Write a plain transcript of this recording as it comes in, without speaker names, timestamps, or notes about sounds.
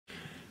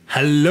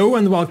Hello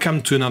and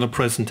welcome to another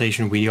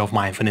presentation video of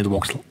my Infinite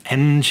Voxel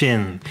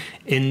engine.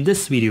 In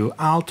this video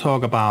I'll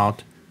talk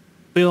about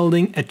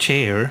building a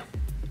chair,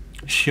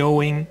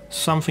 showing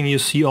something you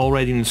see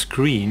already on the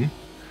screen,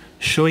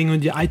 showing you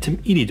the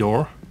item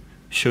editor,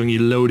 showing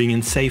you loading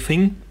and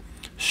saving,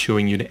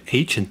 showing you the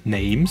agent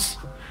names,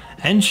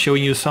 and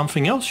showing you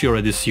something else you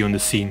already see on the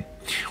scene.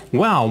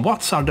 Well,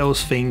 what are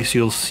those things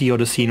you'll see on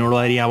the scene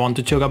already? I want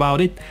to talk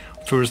about it.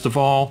 First of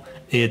all,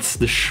 it's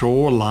the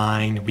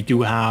shoreline. We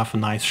do have a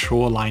nice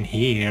shoreline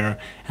here,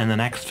 and the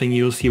next thing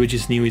you'll see which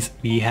is new is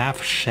we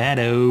have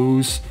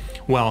shadows.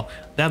 Well,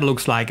 that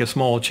looks like a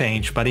small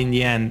change, but in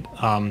the end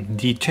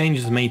the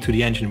changes made to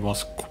the engine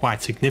was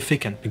quite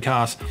significant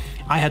because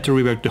I had to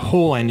rework the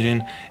whole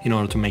engine in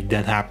order to make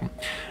that happen.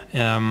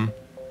 To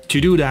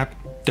do that,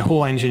 the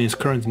whole engine is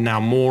currently now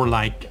more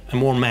like a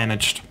more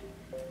managed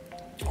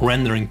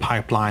rendering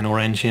pipeline or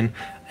engine,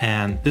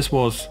 and this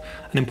was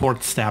an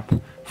important step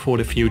for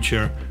the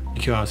future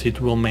because it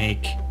will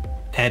make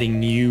adding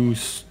new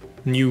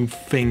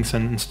things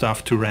and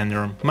stuff to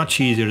render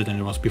much easier than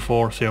it was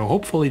before. So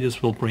hopefully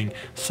this will bring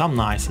some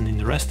nice and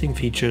interesting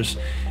features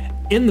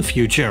in the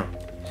future.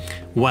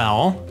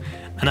 Well,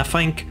 and I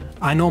think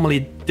I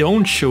normally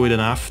don't show it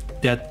enough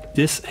that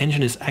this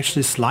engine is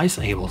actually slice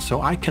able, so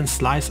I can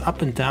slice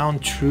up and down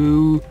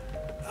through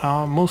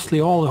mostly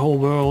the whole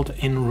world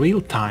in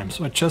real time.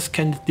 So I just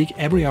can dig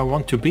everywhere I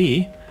want to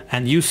be.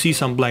 And you see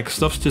some black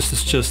stuff. This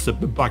is just a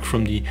bug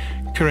from the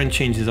current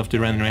changes of the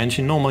render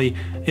engine. Normally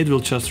it will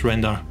just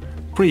render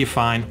pretty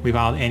fine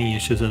without any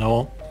issues at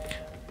all.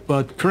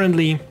 But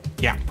currently,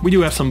 yeah, we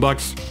do have some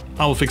bugs.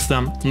 I will fix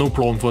them, no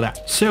problem for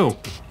that. So,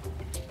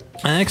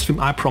 the next thing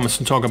I promised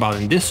to talk about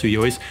in this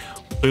video is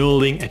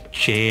building a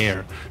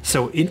chair.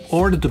 So in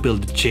order to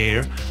build a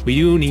chair, we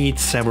do need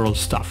several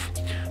stuff.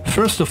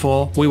 First of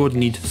all, we would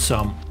need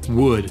some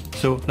wood.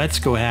 So let's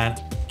go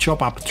ahead,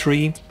 chop up a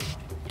tree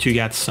to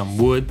get some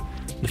wood.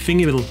 The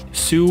thingy will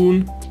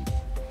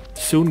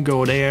soon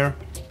go there,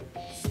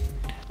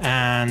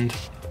 and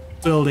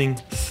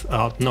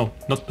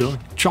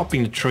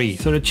chopping the tree.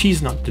 So the tree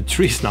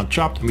is not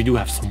chopped, and we do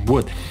have some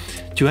wood.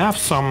 To have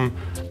some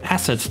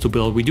assets to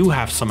build, we do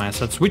have some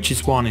assets, which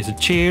is one is a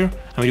chair,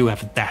 and we do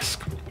have a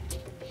desk.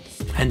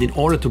 And in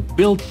order to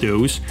build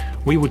those,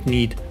 we would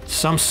need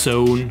some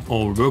zone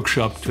or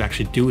workshop to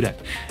actually do that.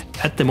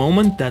 At the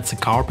moment that's a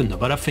carpenter,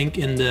 but I think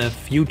in the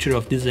future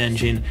of this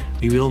engine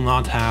we will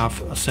not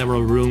have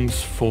several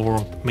rooms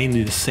for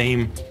mainly the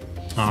same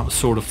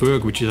sort of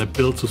work, which is a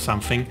build to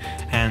something,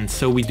 and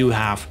so we do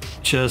have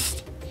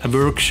just a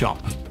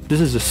workshop.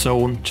 This is a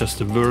zone,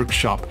 just a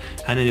workshop,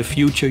 and in the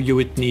future you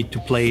would need to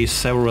place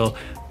several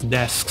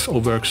desks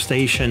or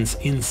workstations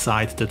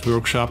inside that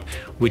workshop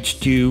which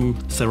do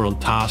several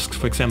tasks,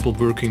 for example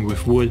working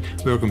with wood,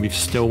 working with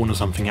stone or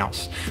something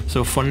else.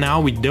 So for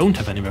now we don't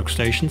have any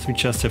workstations, we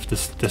just have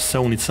the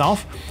zone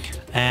itself,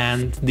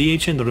 and the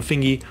agent or the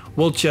thingy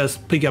will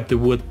just pick up the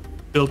wood,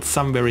 build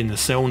somewhere in the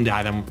zone the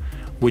item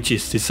which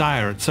is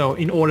desired. So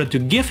in order to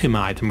give him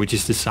an item which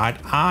is desired,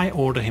 I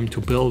order him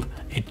to build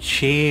a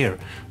chair.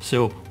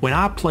 So when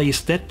I place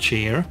that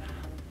chair,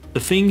 the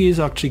thing is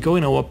actually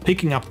going over,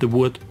 picking up the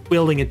wood,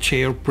 building a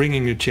chair,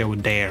 bringing the chair over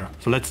there.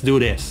 So let's do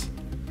this.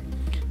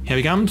 Here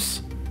he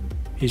comes.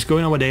 He's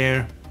going over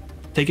there,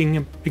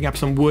 picking up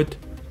some wood,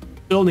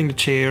 building the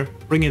chair,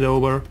 bring it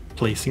over,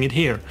 placing it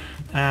here.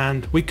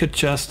 And we could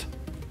just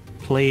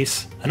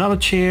place another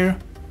chair.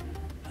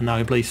 And now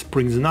he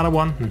brings another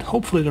one, and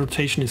hopefully the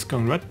rotation is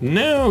going right.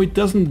 No, it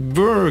doesn't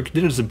work.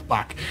 There's a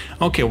bug.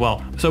 Okay,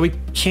 well, so we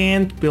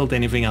can't build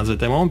anything else at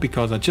the moment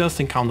because I just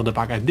encountered the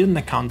bug I didn't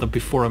encounter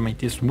before I made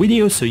this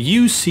video. So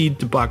you see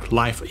the bug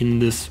live in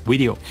this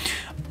video,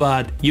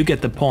 but you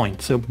get the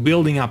point. So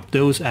building up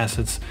those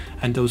assets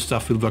and those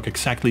stuff will work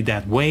exactly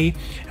that way,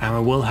 and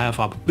we will have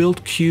our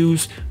build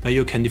queues where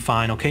you can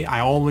define, okay, I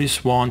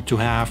always want to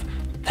have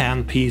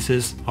 10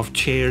 pieces of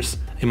chairs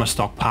in my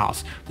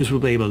stockpiles. This will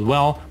be able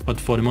well, but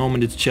for the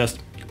moment it's just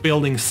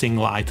building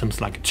single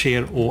items like a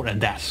chair or a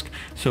desk.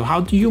 So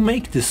how do you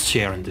make this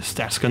chair and this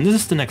desk? And this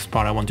is the next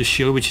part I want to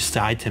show, which is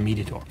the item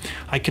editor.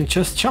 I can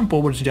just jump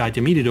over to the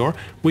item editor,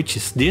 which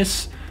is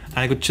this, and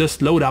I could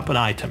just load up an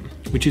item,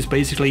 which is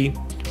basically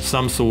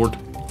some sort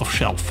of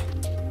shelf.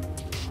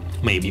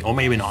 Maybe, or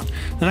maybe not.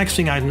 The next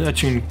thing I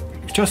can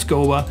just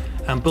go over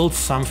and build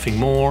something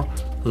more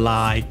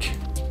like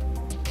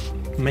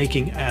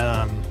making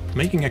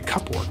a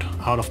cupboard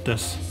out of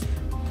this,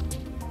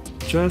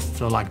 just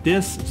so like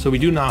this. So we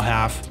do now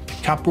have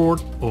a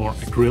cupboard or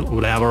a grill,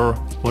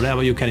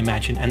 whatever you can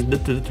imagine, and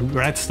the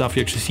red stuff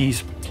you actually see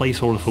is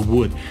placeholder for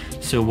wood.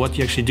 So what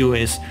you actually do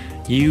is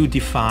you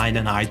define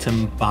an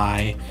item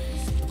by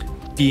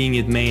being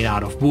it made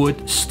out of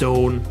wood,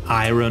 stone,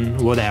 iron,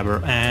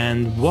 whatever,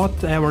 and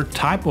whatever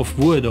type of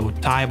wood or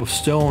type of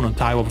stone or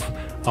type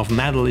of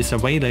metal is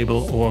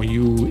available or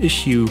you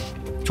issue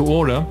to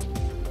order,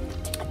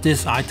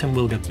 this item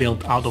will get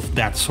built out of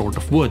that sort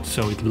of wood.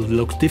 So it will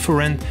look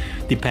different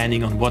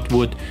depending on what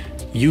wood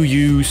you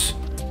use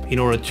in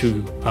order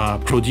to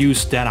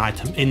produce that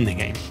item in the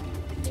game.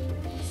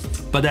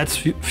 But that's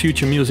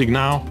future music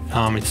now.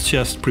 It's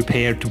just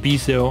prepared to be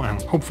so,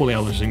 and hopefully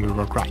everything will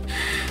work right.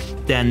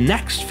 The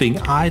next thing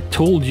I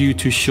told you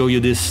to show you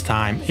this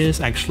time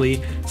is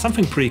actually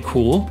something pretty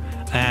cool,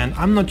 and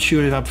I'm not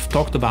sure if I've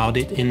talked about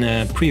it in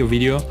a previous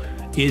video.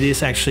 It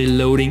is actually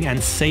loading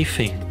and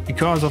saving.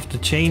 Because of the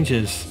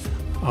changes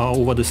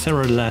over the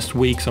several last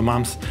weeks or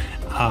months,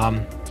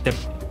 the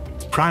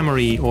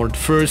primary or the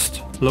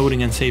first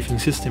loading and saving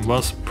system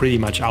was pretty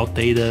much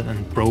outdated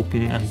and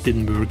broken and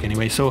didn't work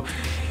anyway. So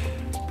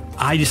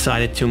I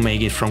decided to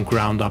make it from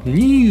ground up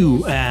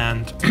new,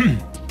 and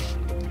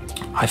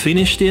I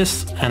finished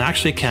this and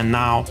actually can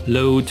now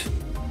load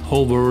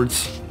whole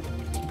words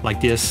like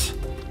this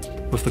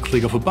with the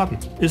click of a button.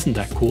 Isn't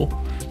that cool?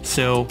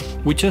 So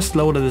we just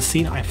loaded the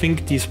scene. I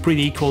think this is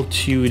pretty equal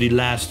to the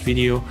last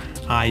video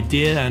I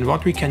did, and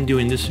what we can do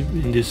in this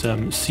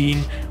scene,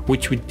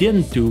 which we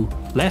didn't do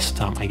last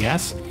time, I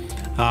guess,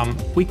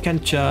 we can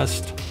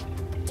just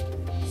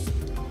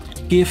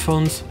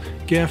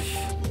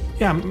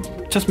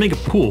just make a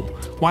pool.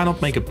 Why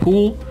not make a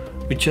pool?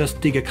 We just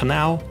dig a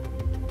canal.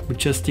 We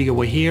just dig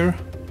over here,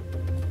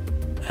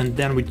 and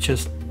then we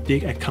just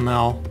dig a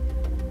canal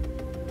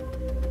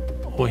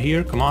over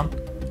here. Come on.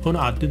 Oh no,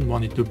 I didn't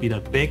want it to be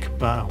that big,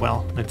 but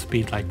well, let's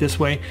be it like this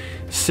way.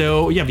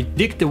 So yeah, we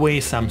digged away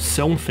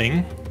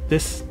something.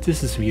 This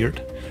is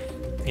weird.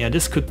 Yeah,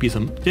 this could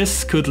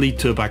lead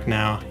to a bug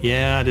now.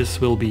 Yeah, this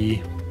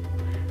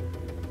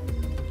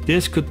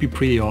could be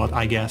pretty odd,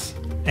 I guess.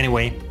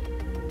 Anyway,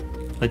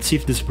 let's see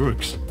if this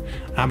works.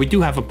 We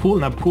do have a pool,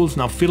 and our pool's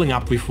now filling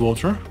up with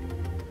water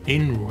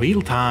in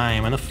real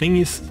time, and the thing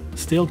is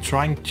still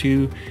trying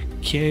to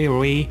carry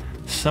away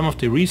some of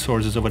the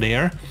resources over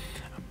there,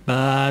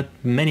 but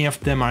many of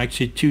them are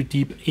actually too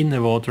deep in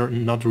the water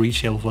and not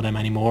reachable for them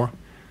anymore.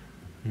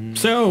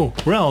 So,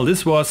 well,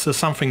 this was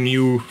something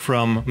new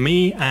from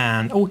me.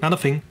 And oh, another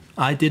thing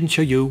I didn't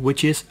show you,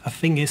 which is a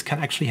thing can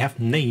actually have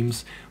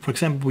names. For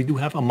example, we do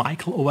have a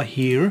Michael over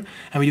here,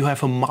 and we do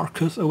have a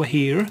Marcus over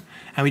here,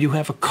 and we do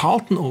have a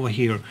Carlton over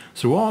here.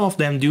 So all of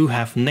them do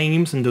have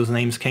names, and those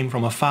names came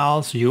from a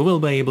file, so you will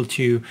be able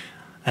to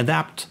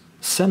adapt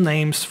some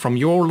names from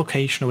your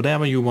location,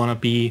 whatever you want to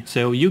be.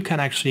 So you can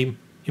actually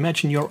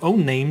imagine your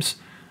own names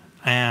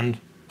and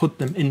put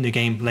them in the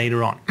game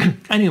later on.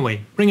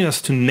 Anyway, bringing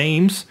us to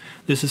names,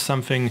 this is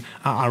something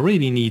I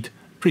really need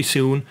pretty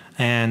soon,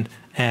 and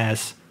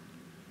as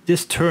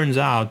this turns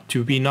out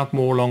to be not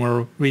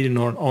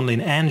only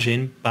an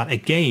engine, but a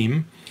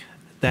game,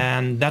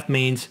 then that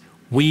means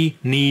we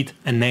need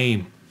a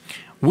name.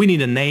 We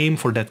need a name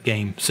for that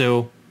game.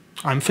 So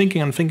I'm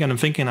thinking, I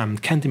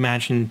can't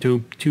imagine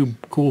two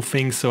cool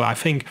things. So I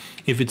think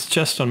if it's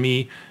just on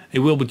me, it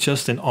will be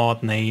just an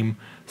odd name,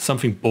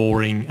 something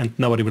boring, and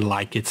nobody will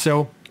like it.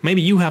 So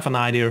maybe you have an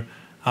idea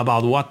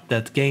about what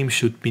that game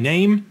should be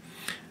named.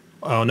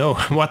 Oh no,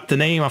 what the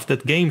name of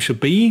that game should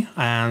be,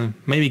 and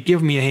maybe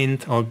give me a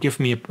hint or give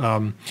me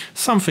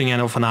something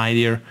of an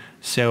idea.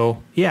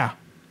 So yeah,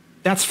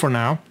 that's for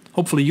now.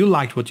 Hopefully you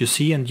liked what you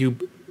see and you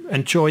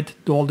enjoyed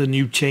all the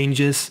new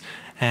changes,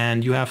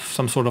 and you have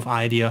some sort of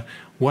idea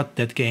what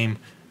that game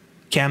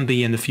can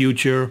be in the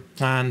future,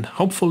 and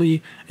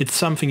hopefully it's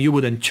something you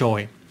would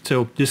enjoy.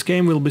 So this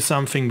game will be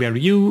something where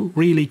you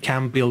really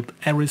can build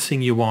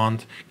everything you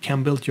want,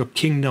 can build your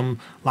kingdom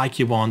like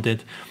you want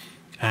it,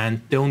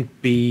 and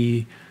don't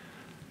be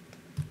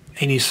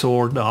any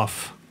sort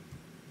of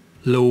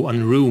low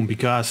on room,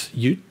 because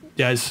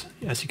there's,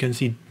 as you can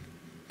see,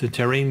 the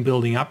terrain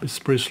building up is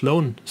pretty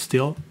slow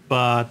still,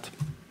 but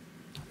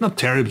not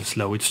terribly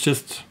slow. It's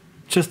just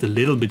a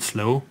little bit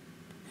slow.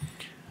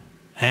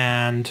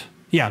 And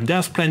yeah,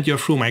 there's plenty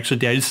of room.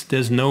 Actually,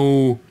 there's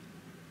no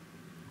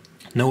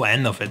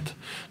end of it.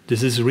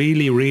 This is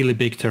really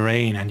big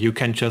terrain, and you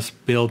can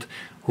just build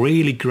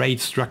really great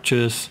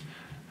structures.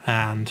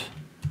 And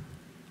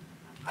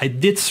I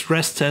did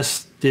stress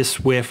test this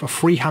with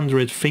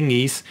 300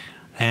 thingies,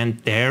 and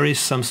there is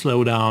some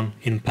slowdown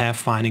in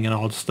pathfinding and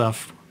all that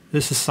stuff.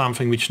 This is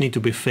something which need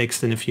to be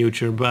fixed in the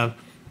future, but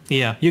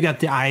yeah, you got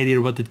the idea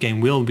what the game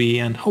will be,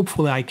 and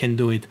hopefully I can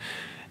do it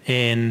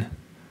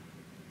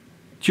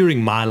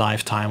during my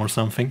lifetime or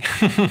something.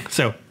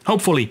 So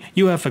hopefully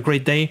you have a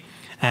great day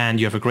and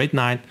you have a great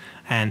night,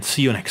 and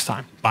see you next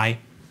time. Bye.